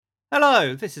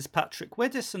Hello, this is Patrick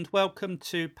Widdis and welcome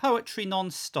to Poetry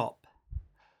Non-Stop.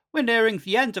 We're nearing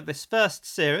the end of this first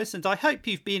series and I hope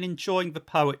you've been enjoying the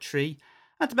poetry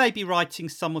and maybe writing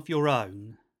some of your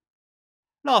own.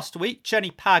 Last week,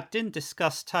 Jenny Pagdin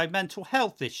discussed how mental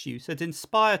health issues had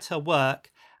inspired her work,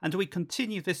 and we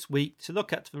continue this week to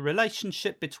look at the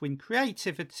relationship between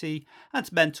creativity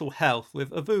and mental health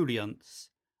with Evuliance,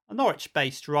 a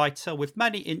Norwich-based writer with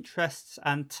many interests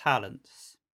and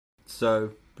talents.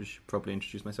 So, I should probably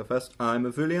introduce myself first. I'm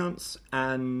Evuliance,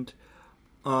 and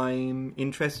I'm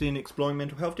interested in exploring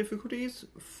mental health difficulties.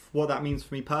 What that means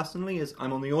for me personally is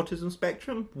I'm on the autism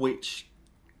spectrum, which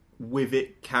with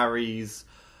it carries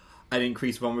an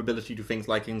increased vulnerability to things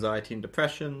like anxiety and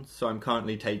depression. So I'm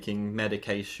currently taking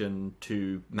medication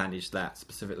to manage that,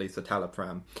 specifically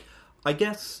citalopram. I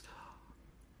guess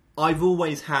I've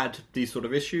always had these sort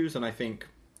of issues, and I think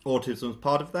autism's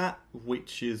part of that,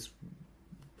 which is,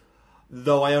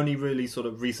 though I only really sort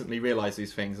of recently realised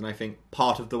these things, and I think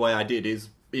part of the way I did is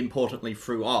importantly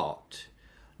through art.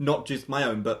 Not just my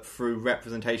own, but through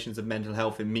representations of mental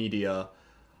health in media,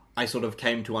 I sort of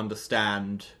came to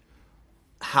understand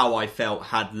how I felt.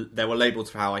 There were labels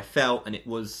for how I felt, and it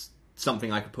was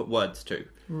something I could put words to.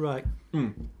 Right.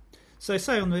 So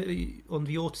say on the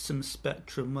autism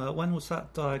spectrum, when was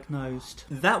that diagnosed?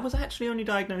 That was actually only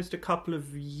diagnosed a couple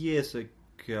of years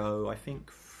ago, I think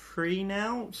 3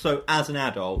 now. So as an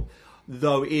adult,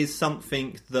 though, it is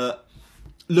something that,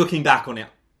 looking back on it,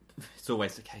 it's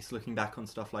always the case, looking back on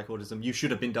stuff like autism, you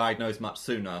should have been diagnosed much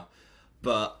sooner.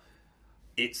 But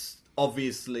it's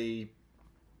obviously,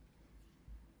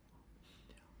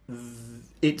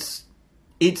 it's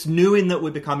new in that we're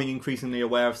becoming increasingly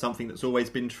aware of something that's always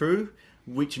been true,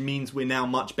 which means we're now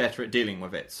much better at dealing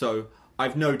with it. So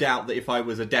I've no doubt that if I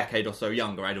was a decade or so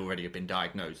younger, I'd already have been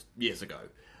diagnosed years ago.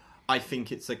 I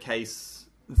think it's a case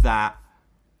that,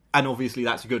 and obviously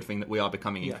that's a good thing, that we are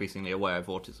becoming increasingly aware of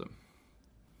autism.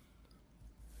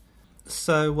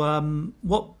 So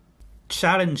what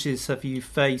challenges have you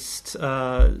faced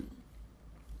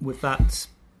with that,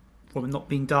 from not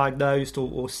being diagnosed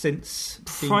or since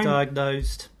being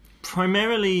diagnosed?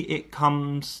 Primarily it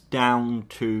comes down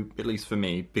to, at least for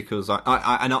me, because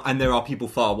and there are people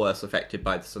far worse affected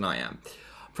by this than I am.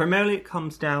 Primarily it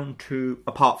comes down to,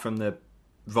 apart from the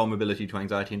vulnerability to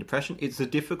anxiety and depression, it's a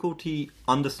difficulty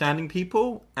understanding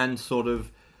people and sort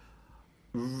of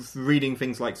reading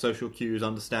things like social cues,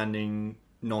 understanding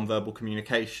non-verbal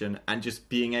communication, and just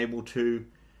being able to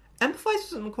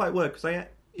empathise isn't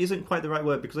quite the right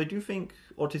word, because I do think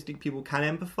autistic people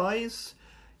can empathise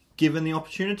given the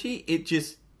opportunity.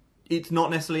 It's not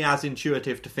necessarily as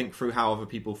intuitive to think through how other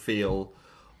people feel.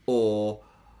 Or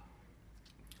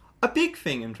a big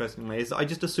thing, interestingly, is that I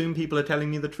just assume people are telling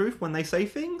me the truth when they say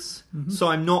things. Mm-hmm. So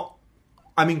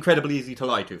I'm incredibly easy to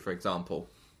lie to, for example.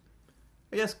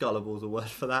 I guess gullible is a word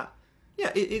for that.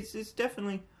 Yeah, it's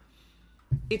definitely,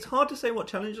 it's hard to say what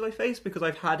challenges I face because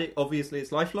I've had it, obviously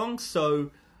it's lifelong, so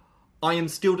I am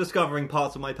still discovering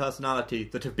parts of my personality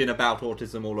that have been about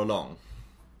autism all along,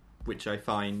 which I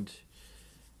find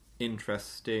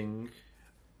interesting.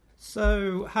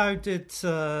 So how did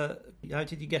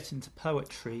you get into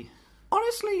poetry?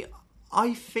 Honestly,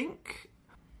 I think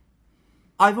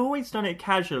I've always done it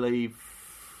casually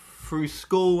through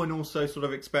school, and also sort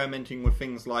of experimenting with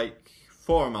things like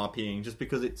forum RPing, just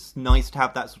because it's nice to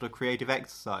have that sort of creative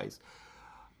exercise.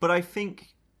 But I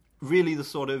think really the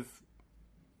sort of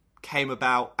came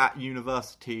about at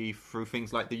university through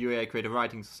things like the UEA Creative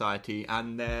Writing Society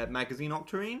and their magazine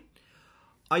Octarine.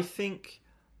 I think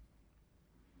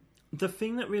the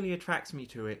thing that really attracts me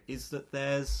to it is that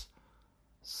there's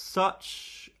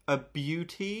such a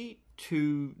beauty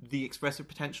to the expressive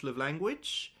potential of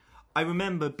language. I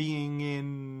remember being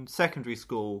in secondary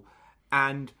school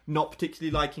and not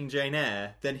particularly liking Jane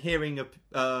Eyre, then hearing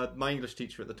my English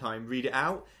teacher at the time read it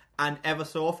out, and ever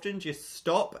so often just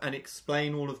stop and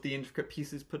explain all of the intricate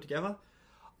pieces put together.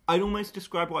 I'd almost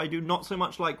describe what I do not so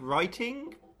much like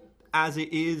writing as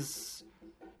it is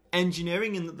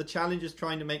engineering, in that the challenge is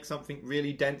trying to make something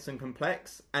really dense and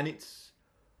complex, and it's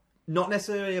not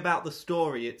necessarily about the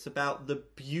story, it's about the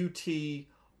beauty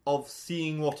of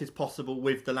seeing what is possible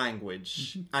with the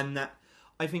language. Mm-hmm. And that,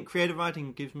 I think creative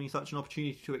writing gives me such an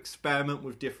opportunity to experiment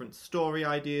with different story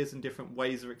ideas and different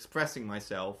ways of expressing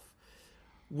myself,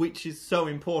 which is so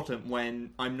important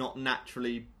when I'm not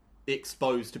naturally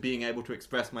exposed to being able to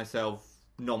express myself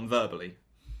non-verbally.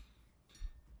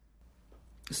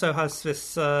 So has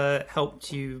this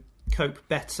helped you cope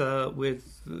better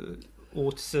with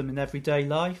autism in everyday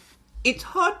life? It's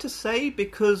hard to say,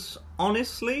 because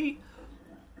honestly,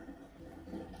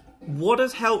 What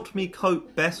has helped me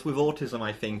cope best with autism,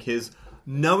 I think, is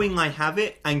knowing I have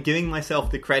it and giving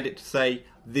myself the credit to say,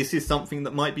 this is something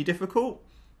that might be difficult.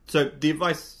 So the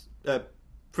advice,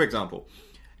 for example,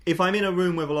 if I'm in a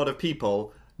room with a lot of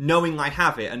people, knowing I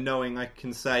have it and knowing I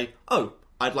can say, oh,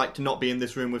 I'd like to not be in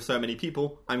this room with so many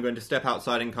people, I'm going to step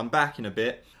outside and come back in a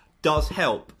bit, does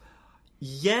help.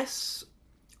 Yes,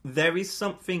 there is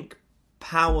something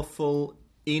powerful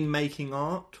in making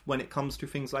art when it comes to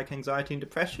things like anxiety and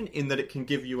depression, in that it can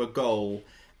give you a goal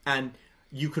and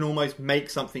you can almost make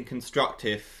something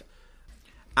constructive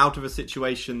out of a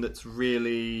situation that's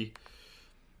really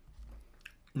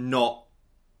not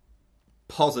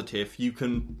positive. You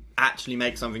can actually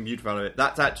make something beautiful out of it.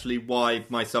 That's actually why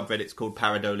my subreddit's called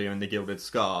Pareidolia and the Gilded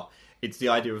Scar. It's the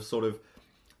idea of sort of...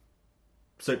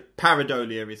 So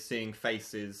pareidolia is seeing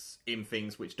faces in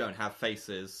things which don't have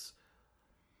faces.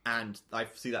 And I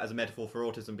see that as a metaphor for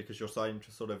autism, because you're starting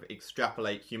to sort of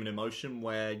extrapolate human emotion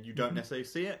where you don't necessarily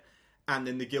see it. And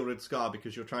then the Gilded Scar,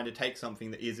 because you're trying to take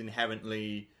something that is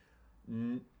inherently...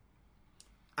 And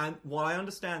while I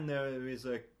understand there is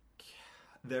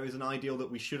an ideal that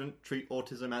we shouldn't treat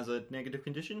autism as a negative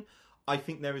condition, I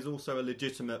think there is also a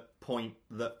legitimate point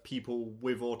that people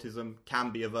with autism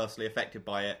can be adversely affected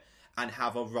by it and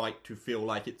have a right to feel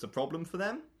like it's a problem for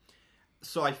them.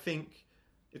 So I think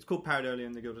it's called Pareidolia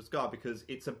and the Gilded Scar because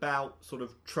it's about sort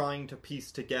of trying to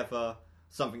piece together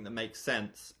something that makes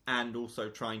sense and also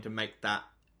trying to make that,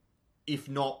 if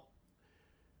not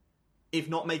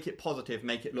make it positive,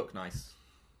 make it look nice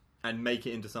and make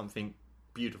it into something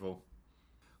beautiful.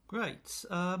 Great.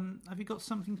 Have you got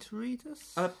something to read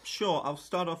us? Sure. I'll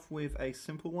start off with a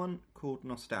simple one called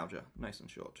Nostalgia. Nice and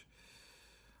short.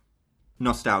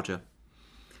 Nostalgia.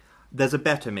 There's a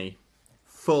better me,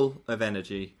 full of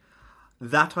energy.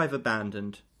 That I've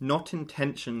abandoned, not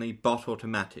intentionally but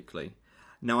automatically.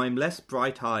 Now I'm less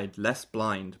bright-eyed, less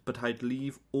blind, but I'd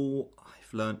leave all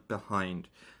I've learnt behind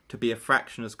to be a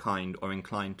fraction as kind or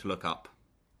inclined to look up.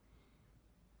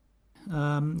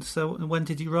 So when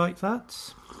did you write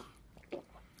that?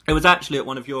 It was actually at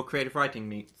one of your creative writing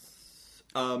meets.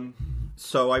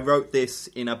 So I wrote this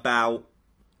in about,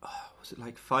 was it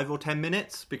like 5 or 10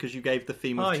 minutes? Because you gave the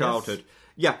theme of childhood.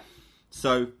 Yes. Yeah.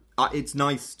 So it's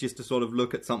nice just to sort of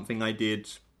look at something I did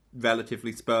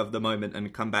relatively spur of the moment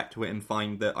and come back to it and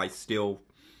find that I still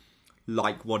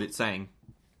like what it's saying.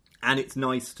 And it's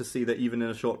nice to see that even in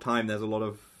a short time there's a lot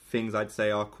of things I'd say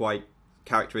are quite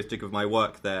characteristic of my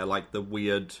work there, like the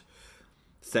weird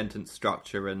sentence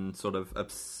structure and sort of...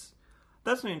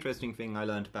 That's an interesting thing I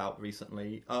learned about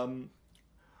recently.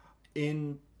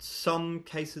 In some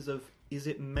cases of, is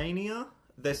it mania?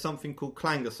 There's something called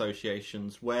clang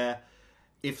associations, where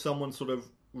if someone's sort of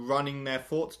running their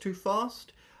thoughts too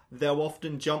fast, they'll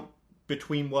often jump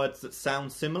between words that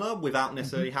sound similar without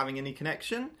necessarily having any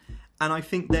connection. And I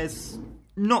think there's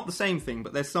not the same thing,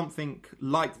 but there's something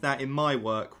like that in my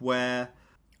work where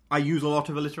I use a lot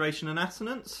of alliteration and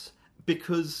assonance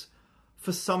because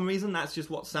for some reason that's just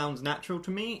what sounds natural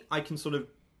to me. I can sort of...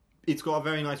 It's got a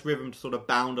very nice rhythm to sort of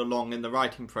bound along in the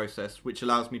writing process, which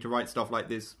allows me to write stuff like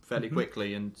this fairly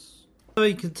quickly. And so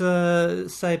you could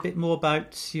say a bit more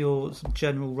about your sort of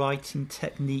general writing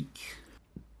technique.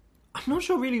 I'm not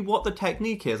sure really what the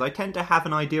technique is. I tend to have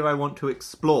an idea I want to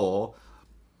explore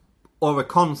or a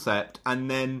concept and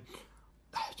then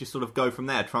just sort of go from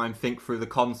there, try and think through the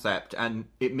concept. And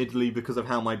admittedly, because of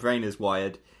how my brain is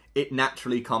wired, it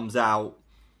naturally comes out.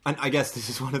 And I guess this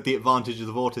is one of the advantages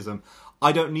of autism.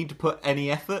 I don't need to put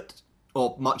any effort,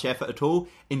 or much effort at all,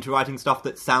 into writing stuff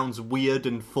that sounds weird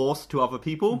and forced to other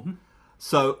people.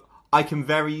 So I can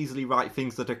very easily write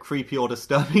things that are creepy or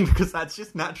disturbing because that's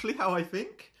just naturally how I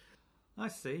think. I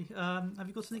see. Have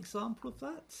you got an example of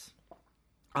that?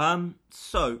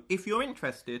 So, if you're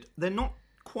interested, they're not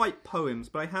quite poems,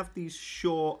 but I have these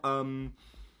short, I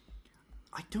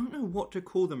don't know what to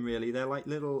call them really. They're like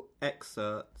little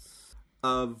excerpts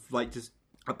of like just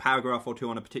a paragraph or two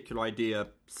on a particular idea,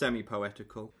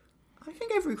 semi-poetical. I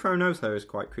think Every Crow Knows Her is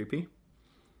quite creepy.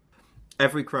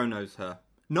 Every crow knows her.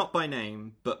 Not by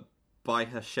name, but by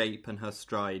her shape and her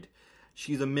stride.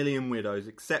 She's a million widows,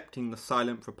 accepting the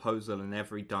silent proposal in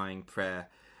every dying prayer.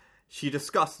 She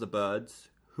disgusts the birds,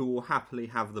 who will happily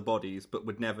have the bodies, but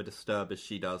would never disturb as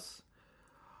she does.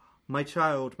 My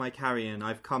child, my carrion,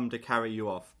 I've come to carry you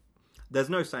off. There's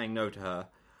no saying no to her.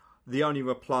 The only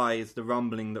reply is the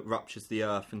rumbling that ruptures the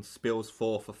earth and spills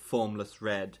forth a formless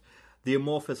red. The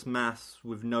amorphous mass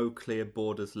with no clear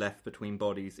borders left between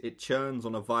bodies. It churns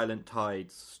on a violent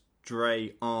tide,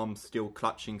 stray arms still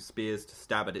clutching spears to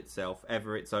stab at itself,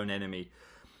 ever its own enemy.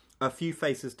 A few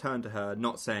faces turn to her,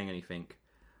 not saying anything.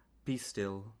 Be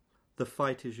still. The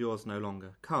fight is yours no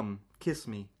longer. Come, kiss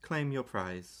me, claim your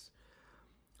prize.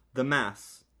 The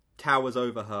mass towers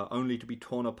over her, only to be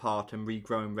torn apart and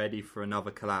regrown ready for another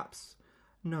collapse.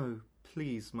 No,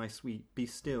 please, my sweet, be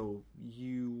still.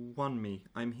 You won me.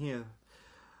 I'm here.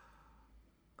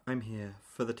 I'm here,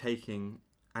 for the taking,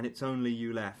 and it's only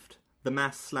you left. The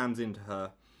mass slams into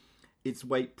her, its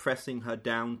weight pressing her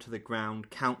down to the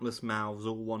ground, countless mouths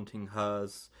all wanting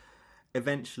hers.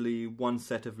 Eventually, one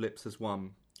set of lips has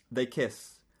won. They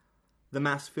kiss. The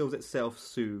mass feels itself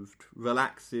soothed,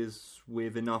 relaxes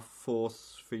with enough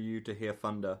force for you to hear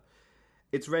thunder.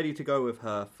 It's ready to go with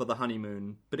her for the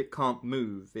honeymoon, but it can't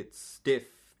move. It's stiff.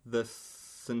 The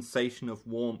sensation of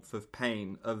warmth, of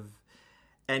pain, of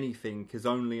anything is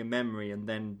only a memory, and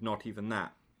then not even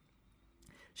that.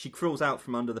 She crawls out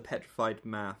from under the petrified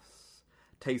mass,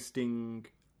 tasting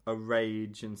a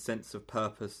rage and sense of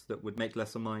purpose that would make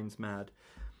lesser minds mad.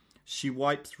 She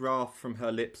wipes wrath from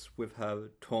her lips with her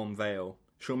torn veil.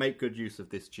 She'll make good use of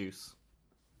this juice.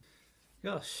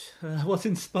 Gosh, what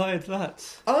inspired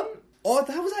that? That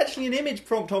was actually an image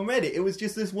prompt on Reddit. It was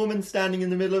just this woman standing in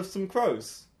the middle of some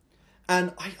crows.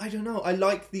 And I don't know, I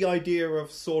like the idea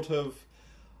of sort of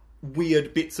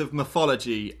weird bits of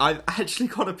mythology. I've actually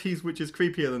got a piece which is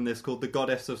creepier than this called The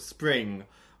Goddess of Spring,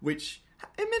 which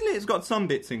admittedly has got some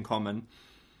bits in common.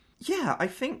 Yeah, I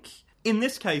think in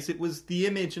this case it was the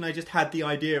image, and I just had the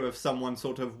idea of someone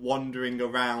sort of wandering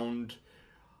around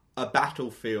a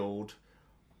battlefield,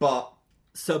 but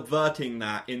subverting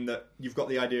that in that you've got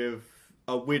the idea of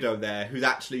a widow there who's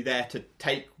actually there to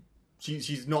take...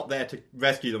 She's not there to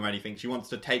rescue them or anything. She wants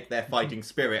to take their fighting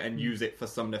spirit and use it for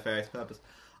some nefarious purpose.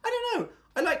 I don't know.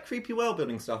 I like creepy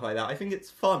world-building stuff like that. I think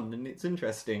it's fun and it's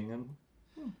interesting.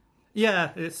 And yeah,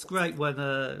 it's great when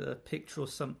a picture or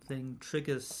something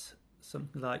triggers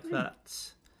something like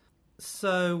that.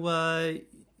 So it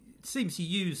seems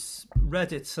you use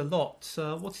Reddit a lot.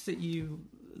 What is it you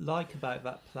like about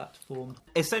that platform?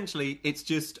 Essentially, it's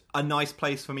just a nice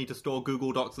place for me to store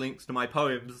Google Docs links to my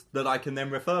poems that I can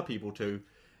then refer people to.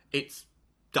 It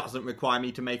doesn't require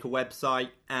me to make a website,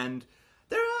 and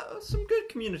there are some good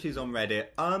communities on Reddit.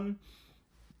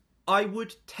 I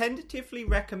would tentatively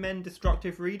recommend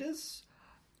Destructive Readers,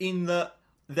 in that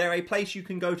they're a place you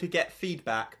can go to get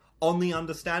feedback, on the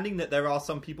understanding that there are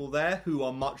some people there who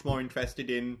are much more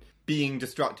interested in being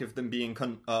destructive than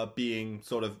being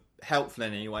sort of helpful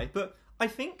in any way. But I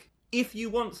think if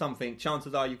you want something,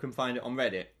 chances are you can find it on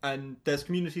Reddit. And there's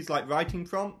communities like Writing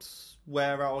Prompts,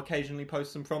 where I'll occasionally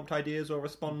post some prompt ideas or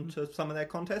respond to some of their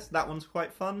contests. That one's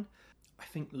quite fun. I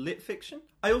think Lit Fiction.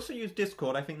 I also use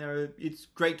Discord. I think it's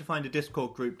great to find a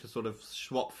Discord group to sort of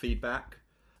swap feedback.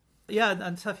 Yeah,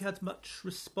 and have you had much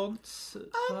response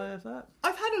via that?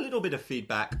 I've had a little bit of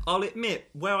feedback. I'll admit,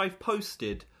 where I've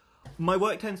posted, my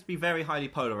work tends to be very highly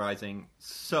polarising.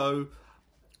 So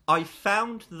I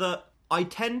found that I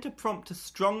tend to prompt a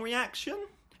strong reaction.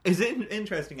 It's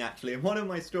interesting, actually. In one of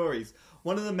my stories,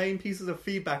 one of the main pieces of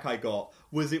feedback I got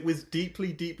was it was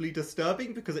deeply, deeply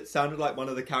disturbing because it sounded like one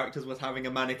of the characters was having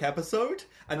a manic episode,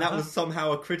 and that was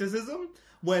somehow a criticism,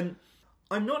 when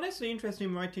I'm not necessarily interested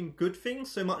in writing good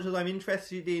things so much as I'm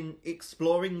interested in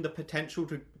exploring the potential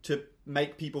to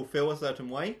make people feel a certain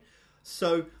way.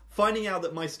 So finding out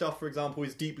that my stuff, for example,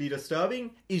 is deeply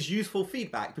disturbing is useful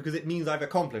feedback because it means I've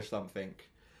accomplished something.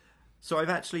 So I've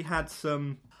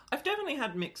definitely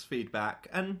had mixed feedback,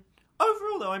 and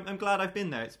overall though, I'm glad I've been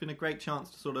there. It's been a great chance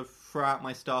to sort of throw out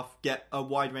my stuff, get a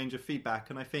wide range of feedback,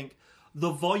 and I think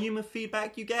the volume of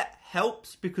feedback you get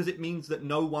helps because it means that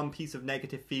no one piece of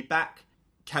negative feedback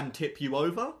can tip you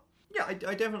over. Yeah, I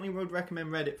definitely would recommend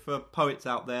Reddit for poets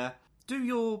out there. Do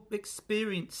your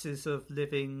experiences of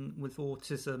living with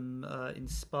autism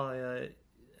inspire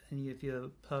any of your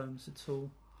poems at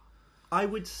all? I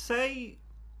would say,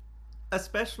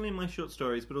 especially in my short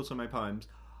stories, but also my poems,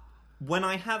 when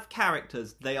I have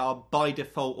characters, they are by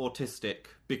default autistic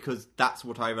because that's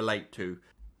what I relate to.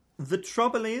 The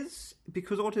trouble is,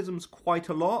 because autism's quite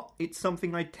a lot, it's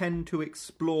something I tend to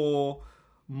explore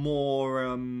more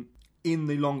in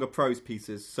the longer prose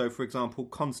pieces. So, for example,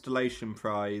 Constellation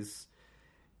Prize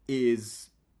is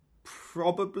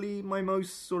probably my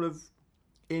most sort of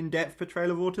in-depth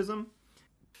portrayal of autism.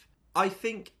 I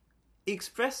think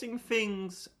expressing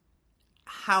things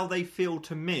how they feel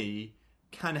to me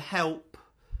can help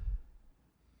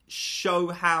show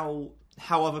how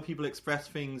other people express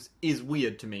things is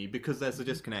weird to me because there's a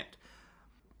disconnect.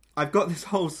 I've got this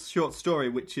whole short story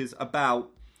which is about,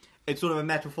 it's sort of a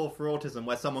metaphor for autism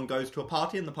where someone goes to a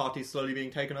party and the party is slowly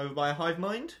being taken over by a hive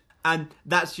mind. And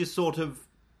that's just sort of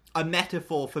a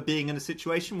metaphor for being in a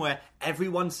situation where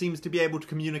everyone seems to be able to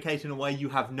communicate in a way you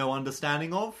have no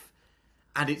understanding of.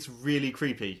 and it's really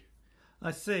creepy.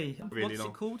 I see. Really What's long.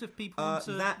 it called if people want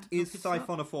to That is look it up?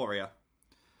 Siphonophoria.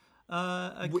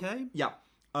 Okay. Yeah.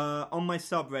 On my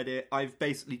subreddit, I've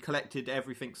basically collected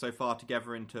everything so far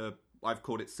together into, I've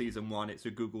called it Season 1. It's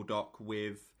a Google Doc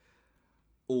with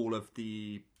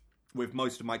with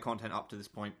most of my content up to this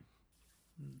point.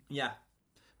 Yeah.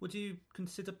 Would you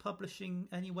consider publishing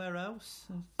anywhere else?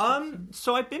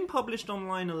 So I've been published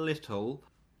online a little.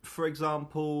 For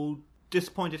example,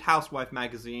 Disappointed Housewife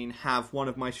magazine have one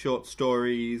of my short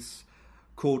stories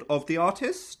called Of the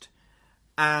Artist.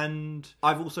 And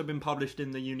I've also been published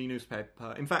in the uni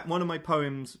newspaper. In fact, one of my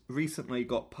poems recently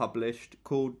got published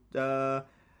called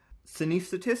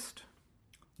Synesthetist,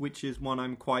 which is one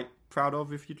I'm quite proud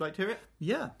of, if you'd like to hear it.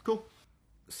 Yeah. Cool.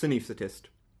 Synesthetist.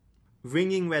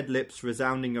 Ringing red lips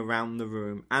resounding around the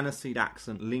room, aniseed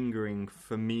accent lingering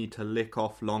for me to lick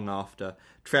off long after,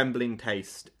 trembling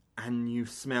taste, and you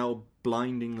smell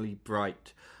blindingly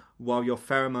bright, while your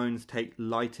pheromones take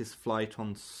lightest flight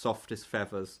on softest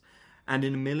feathers, and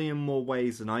in a million more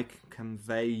ways than I can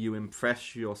convey you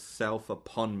impress yourself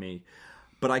upon me,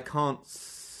 but I can't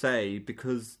say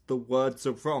because the words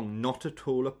are wrong, not at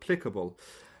all applicable.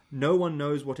 No one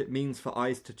knows what it means for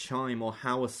eyes to chime or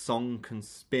how a song can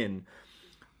spin.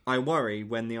 I worry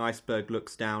when the iceberg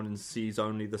looks down and sees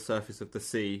only the surface of the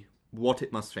sea, what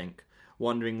it must think,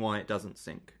 wondering why it doesn't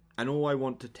sink. And all I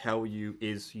want to tell you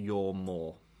is you're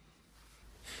more.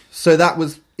 So that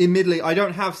was, admittedly, I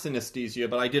don't have synesthesia,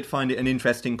 but I did find it an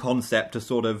interesting concept to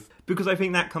sort of, because I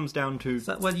think that comes down to... Is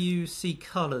that when you see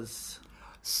colours?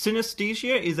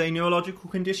 Synesthesia is a neurological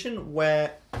condition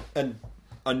where...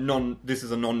 this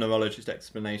is a non-neurologist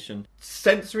explanation.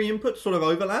 Sensory inputs sort of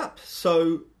overlap,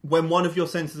 so when one of your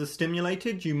senses is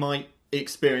stimulated, you might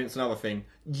experience another thing.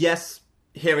 Yes,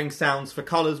 hearing sounds for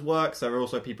colours works. There are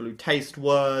also people who taste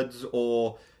words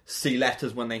or see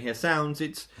letters when they hear sounds.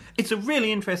 It's a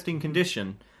really interesting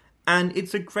condition, and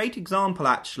it's a great example,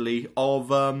 actually, of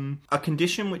a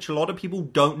condition which a lot of people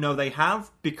don't know they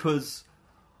have because,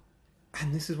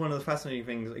 and this is one of the fascinating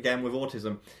things, again, with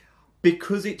autism,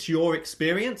 because it's your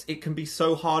experience, it can be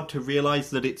so hard to realise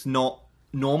that it's not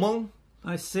normal.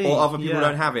 I see. Or other people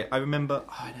don't have it. I remember...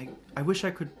 I wish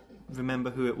I could remember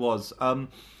who it was. An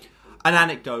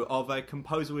anecdote of a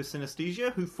composer with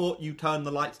synesthesia who thought you turned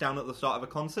the lights down at the start of a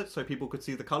concert so people could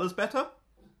see the colours better.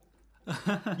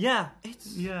 Yeah.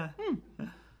 Yeah.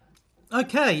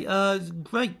 Okay,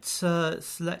 great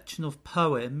selection of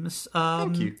poems.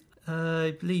 Thank you.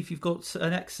 I believe you've got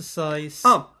an exercise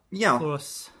Yeah. for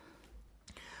us.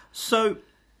 So,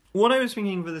 what I was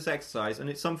thinking for this exercise, and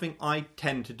it's something I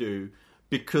tend to do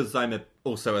because I'm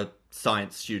also a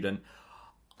science student,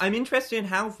 I'm interested in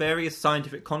how various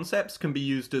scientific concepts can be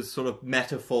used as sort of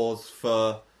metaphors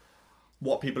for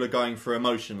what people are going through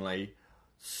emotionally.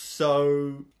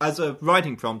 So, as a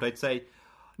writing prompt, I'd say,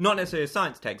 not necessarily a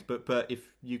science textbook, but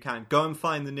if you can, go and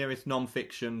find the nearest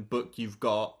non-fiction book you've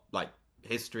got, like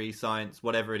history, science,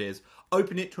 whatever it is,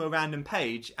 open it to a random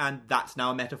page, and that's now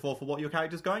a metaphor for what your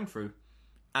character's going through.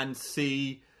 And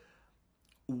see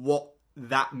what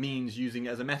that means using it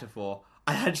as a metaphor.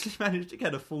 I actually managed to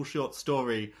get a full short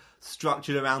story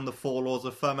structured around the 4 laws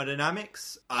of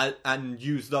thermodynamics and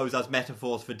use those as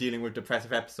metaphors for dealing with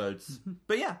depressive episodes.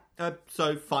 But yeah,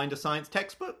 so find a science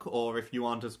textbook, or if you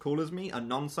aren't as cool as me, a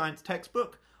non-science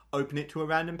textbook, open it to a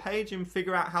random page and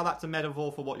figure out how that's a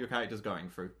metaphor for what your character's going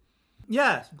through.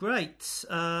 Yeah, great.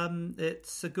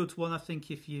 It's a good one, I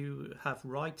think, if you have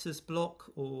writer's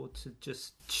block or to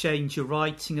just change your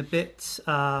writing a bit.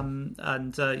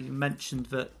 And you mentioned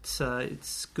that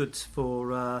it's good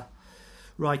for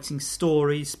writing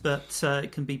stories, but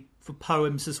it can be for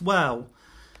poems as well.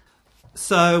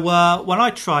 So when I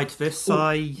tried this,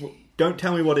 Don't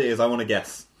tell me what it is, I want to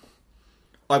guess.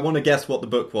 I want to guess what the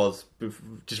book was.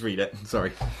 Just read it.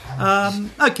 Sorry.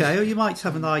 Okay, well, you might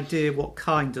have an idea what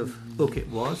kind of book it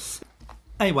was.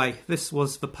 Anyway, this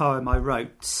was the poem I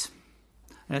wrote.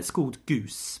 And it's called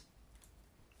Goose.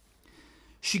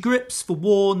 She grips the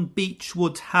worn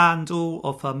beechwood handle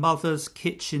of her mother's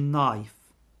kitchen knife.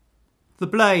 The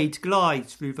blade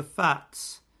glides through the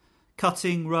fat,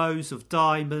 cutting rows of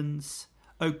diamonds,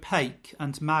 opaque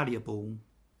and malleable.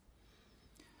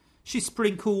 She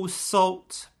sprinkles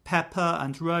salt, pepper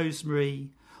and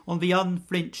rosemary on the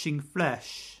unflinching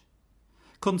flesh,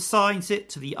 consigns it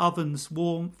to the oven's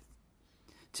warmth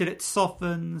till it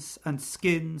softens and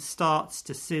skin starts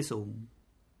to sizzle.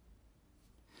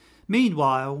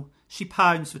 Meanwhile, she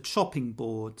pounds the chopping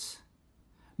board,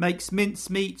 makes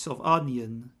mincemeat of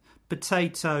onion,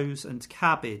 potatoes and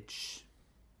cabbage.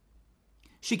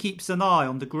 She keeps an eye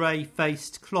on the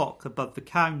grey-faced clock above the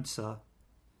counter,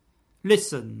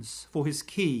 listens for his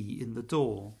key in the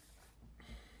door.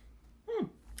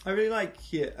 I really like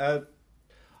here.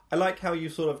 I like how you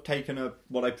sort of taken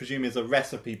what I presume is a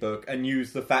recipe book and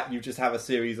used the fact you just have a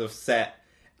series of set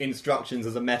instructions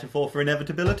as a metaphor for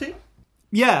inevitability.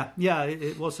 Yeah,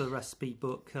 it was a recipe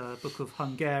book, book of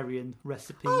Hungarian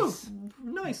recipes. Oh,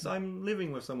 nice. I'm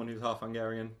living with someone who's half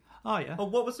Hungarian. Oh, yeah. Oh,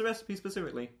 what was the recipe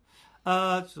specifically?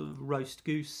 Sort of roast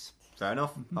goose. Fair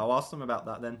enough. I'll ask them about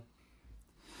that then.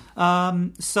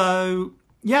 So,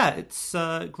 yeah, it's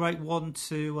a great one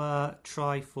to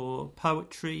try for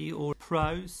poetry or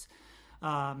prose.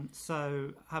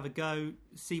 So have a go,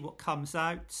 see what comes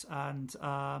out, and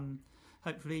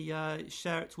hopefully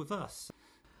share it with us.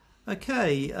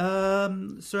 Okay,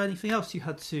 is there anything else you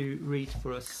had to read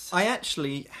for us? I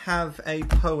actually have a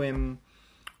poem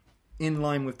in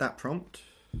line with that prompt.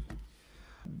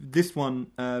 This one,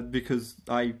 because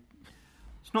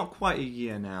it's not quite a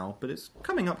year now, but it's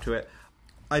coming up to it.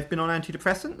 I've been on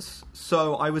antidepressants,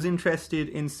 so I was interested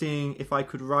in seeing if I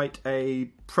could write a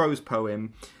prose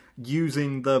poem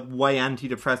using the way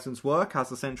antidepressants work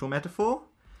as a central metaphor,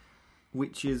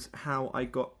 which is how I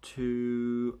got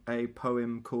to a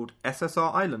poem called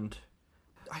SSR Island.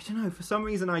 I don't know, for some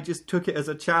reason I just took it as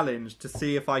a challenge to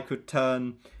see if I could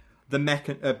turn the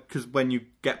because when you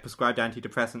get prescribed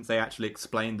antidepressants, they actually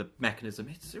explain the mechanism.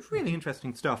 It's really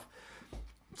interesting stuff.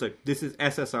 So this is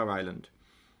SSR Island.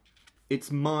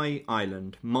 It's my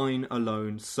island, mine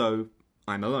alone, so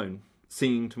I'm alone,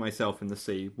 singing to myself in the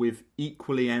sea, with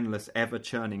equally endless,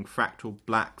 ever-churning fractal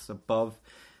blacks above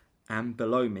and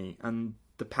below me, and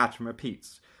the pattern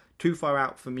repeats. Too far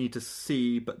out for me to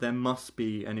see, but there must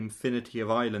be an infinity of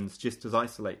islands just as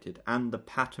isolated, and the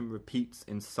pattern repeats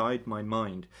inside my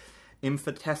mind,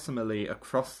 infinitesimally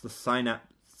across the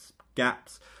synapse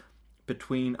gaps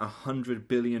between 100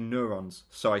 billion neurons.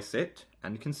 So I sit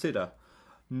and consider.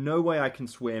 No way I can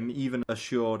swim, even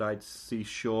assured I'd see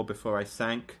shore before I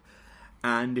sank.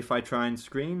 And if I try and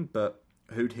scream, but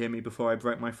who'd hear me before I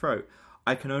broke my throat?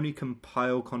 I can only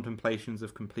compile contemplations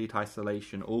of complete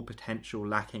isolation, all potential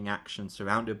lacking action,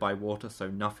 surrounded by water so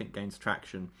nothing gains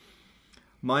traction.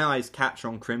 My eyes catch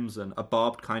on crimson, a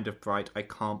barbed kind of bright I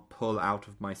can't pull out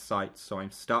of my sight, so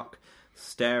I'm stuck,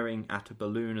 staring at a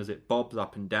balloon as it bobs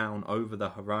up and down over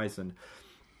the horizon.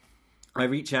 I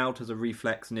reach out as a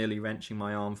reflex, nearly wrenching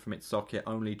my arm from its socket,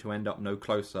 only to end up no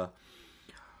closer.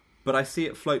 But I see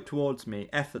it float towards me,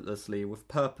 effortlessly, with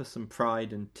purpose and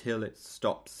pride, until it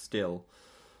stops still,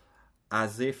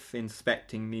 as if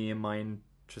inspecting me in my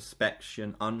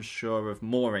introspection, unsure of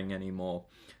mooring anymore,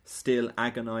 still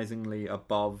agonizingly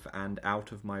above and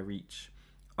out of my reach.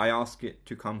 I ask it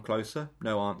to come closer,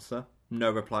 no answer, no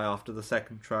reply after the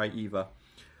second try either.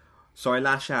 So I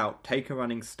lash out, take a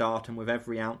running start, and with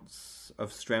every ounce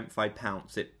of strength I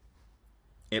pounce.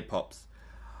 It pops.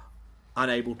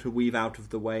 Unable to weave out of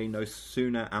the way, no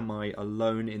sooner am I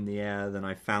alone in the air than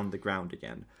I found the ground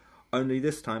again. Only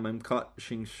this time I'm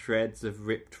clutching shreds of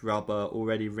ripped rubber,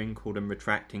 already wrinkled and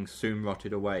retracting, soon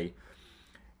rotted away.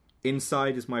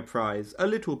 Inside is my prize, a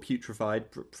little putrefied,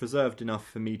 preserved enough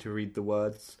for me to read the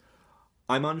words.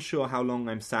 I'm unsure how long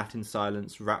I'm sat in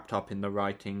silence, wrapped up in the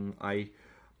writing. I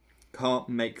can't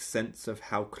make sense of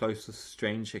how close a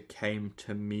stranger came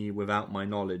to me without my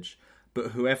knowledge,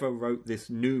 but whoever wrote this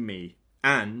knew me,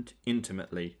 and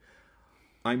intimately.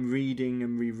 I'm reading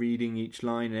and rereading each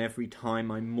line, and every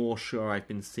time I'm more sure I've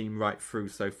been seen right through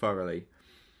so thoroughly.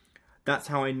 That's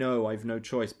how I know I've no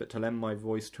choice but to lend my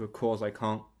voice to a cause I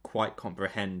can't quite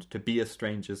comprehend, to be a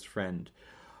stranger's friend.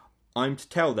 I'm to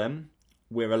tell them,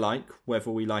 we're alike,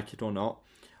 whether we like it or not,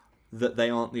 that they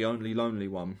aren't the only lonely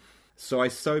one. So I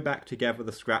sew back together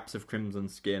the scraps of crimson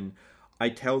skin. I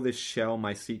tell this shell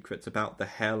my secrets about the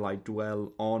hell I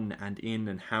dwell on and in,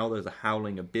 and how there's a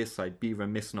howling abyss I'd be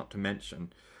remiss not to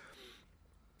mention.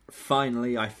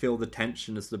 Finally, I feel the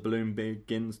tension as the balloon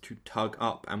begins to tug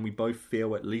up, and we both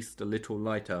feel at least a little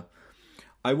lighter.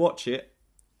 I watch it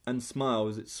and smile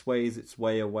as it sways its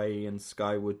way away and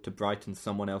skyward to brighten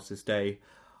someone else's day.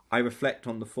 I reflect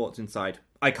on the thoughts inside.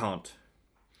 I can't.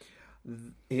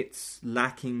 It's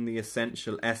lacking the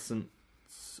essential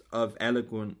essence of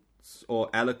eloquence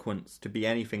to be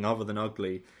anything other than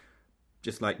ugly,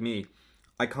 just like me.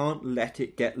 I can't let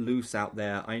it get loose out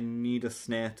there. I need a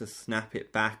snare to snap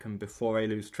it back, and before I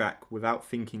lose track, without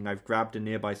thinking, I've grabbed a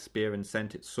nearby spear and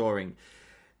sent it soaring.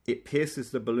 It pierces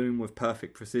the balloon with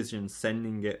perfect precision,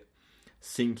 sending it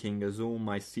sinking as all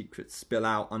my secrets spill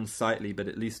out, unsightly but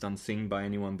at least unseen by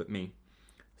anyone but me.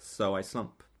 So I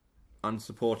slump,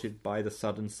 unsupported by the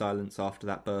sudden silence after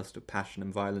that burst of passion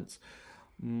and violence.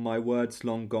 My words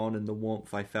long gone and the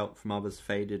warmth I felt from others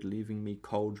faded, leaving me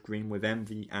cold green with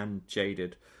envy and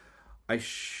jaded. I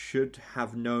should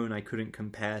have known I couldn't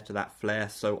compare to that flare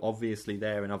so obviously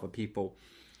there in other people.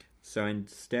 So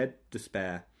instead,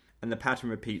 despair. And the pattern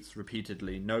repeats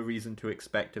repeatedly, no reason to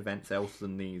expect events else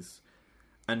than these.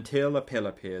 Until a pill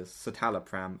appears,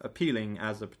 citalopram, appealing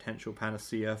as a potential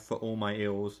panacea for all my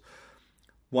ills.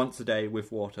 Once a day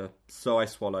with water, so I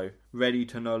swallow, ready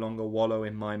to no longer wallow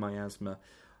in my miasma.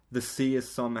 The sea is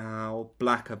somehow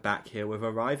blacker back here, with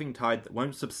a rising tide that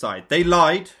won't subside. They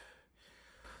lied!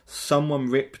 Someone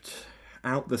ripped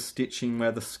out the stitching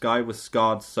where the sky was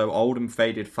scarred so old and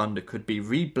faded thunder could be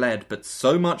rebled, but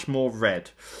so much more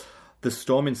red. The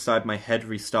storm inside my head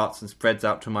restarts and spreads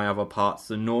out to my other parts.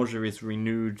 The nausea is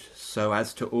renewed so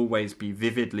as to always be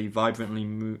vividly, vibrantly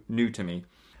new to me.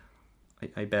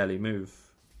 I barely move.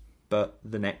 But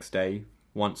the next day,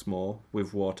 once more,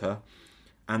 with water,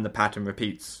 and the pattern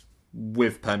repeats,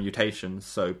 with permutations,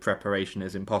 so preparation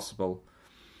is impossible.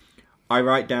 I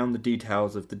write down the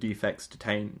details of the defects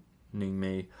detaining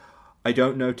me. I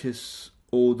don't notice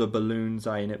all the balloons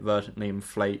I inadvertently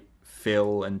inflate,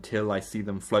 fill, until I see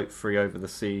them float free over the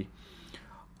sea.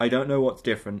 I don't know what's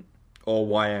different, or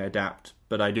why I adapt,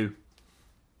 but I do.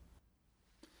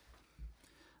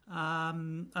 I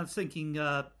was thinking,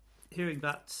 hearing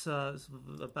that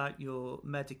about your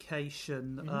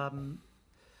medication,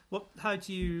 how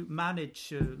do you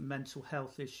manage your mental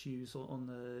health issues on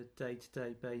a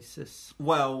day-to-day basis?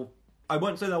 Well, I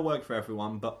won't say they'll work for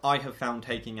everyone, but I have found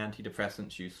taking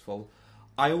antidepressants useful.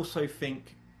 I also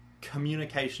think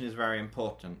communication is very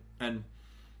important. And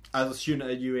as a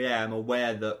student at UEA, I'm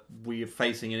aware that we are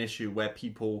facing an issue where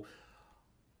people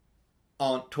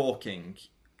aren't talking.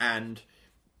 And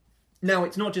now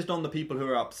it's not just on the people who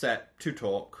are upset to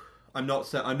talk. I'm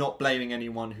not blaming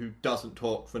anyone who doesn't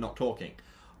talk for not talking.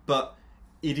 But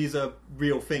it is a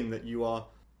real thing that you are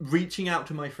reaching out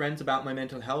to my friends about my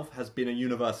mental health has been a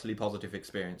universally positive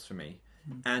experience for me.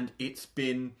 And it's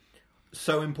been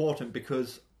so important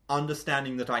because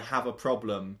understanding that I have a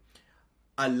problem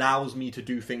allows me to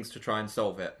do things to try and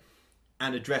solve it.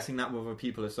 And addressing that with other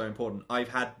people is so important.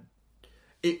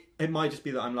 It might just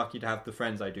be that I'm lucky to have the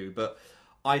friends I do, but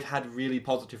I've had really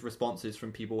positive responses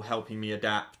from people helping me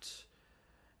adapt.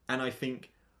 And I think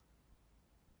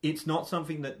it's not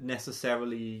something that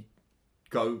necessarily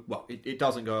it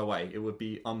doesn't go away. It would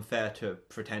be unfair to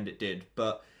pretend it did,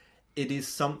 but it is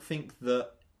something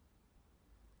that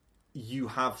you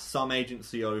have some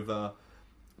agency over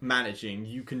managing.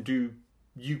 You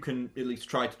can at least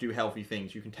try to do healthy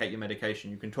things. You can take your medication.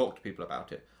 You can talk to people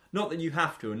about it. Not that you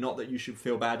have to, and not that you should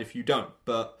feel bad if you don't,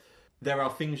 but there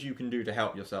are things you can do to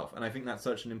help yourself. And I think that's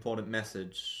such an important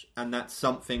message. And that's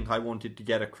something I wanted to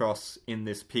get across in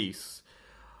this piece.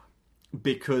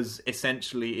 Because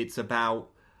essentially it's about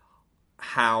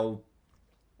how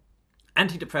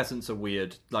antidepressants are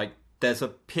weird. Like, there's a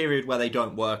period where they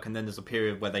don't work, and then there's a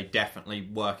period where they definitely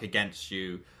work against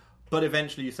you. But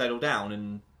eventually you settle down,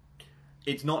 and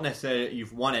it's not necessarily that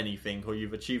you've won anything or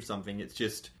you've achieved something. It's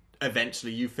just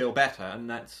eventually you feel better, and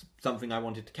that's something I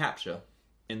wanted to capture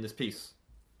in this piece.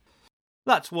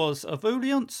 That was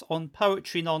Evolutions on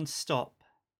Poetry Non-Stop.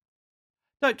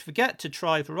 Don't forget to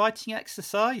try the writing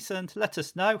exercise and let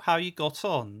us know how you got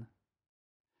on.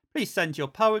 Please send your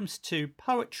poems to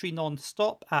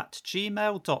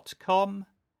poetrynonstop@gmail.com.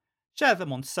 Share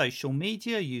them on social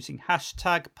media using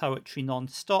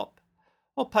 #poetrynonstop,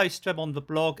 or post them on the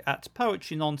blog at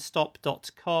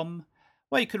poetrynonstop.com,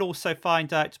 where you can also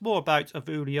find out more about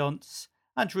Evolutions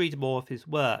and read more of his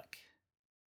work.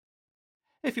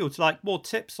 If you would like more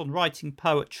tips on writing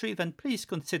poetry, then please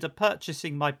consider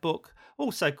purchasing my book,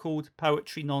 also called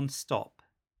Poetry Non-Stop.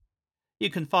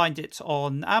 You can find it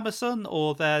on Amazon,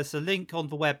 or there's a link on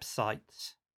the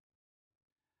website.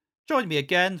 Join me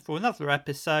again for another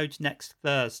episode next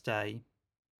Thursday.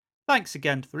 Thanks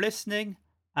again for listening,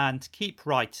 and keep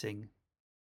writing.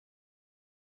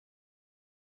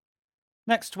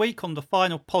 Next week, on the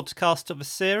final podcast of the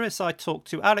series, I talk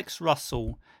to Alex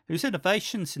Russell, whose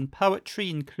innovations in poetry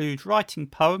include writing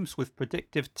poems with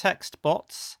predictive text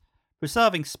bots,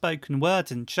 preserving spoken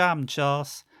word in jam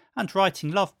jars, and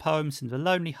writing love poems in the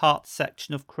Lonely Hearts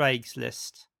section of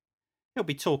Craigslist. He'll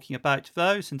be talking about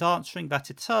those and answering that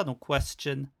eternal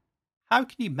question, how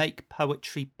can you make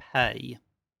poetry pay?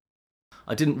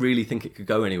 I didn't really think it could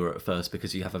go anywhere at first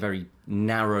because you have a very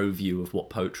narrow view of what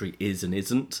poetry is and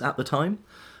isn't at the time,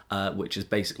 which is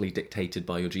basically dictated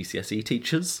by your GCSE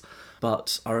teachers.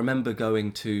 But I remember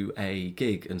going to a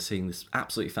gig and seeing this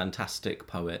absolutely fantastic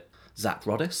poet, Zach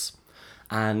Roddis,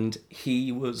 and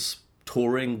he was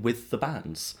touring with the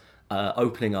bands.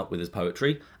 opening up with his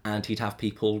poetry, and he'd have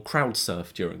people crowd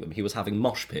surf during them. He was having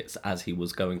mosh pits as he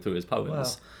was going through his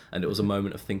poems. Wow. And it was a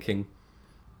moment of thinking,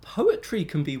 poetry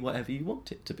can be whatever you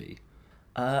want it to be.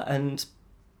 And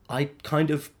I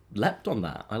kind of leapt on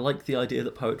that. I like the idea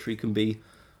that poetry can be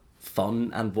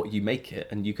fun and what you make it,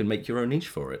 and you can make your own niche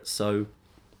for it. So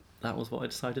that was what I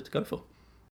decided to go for.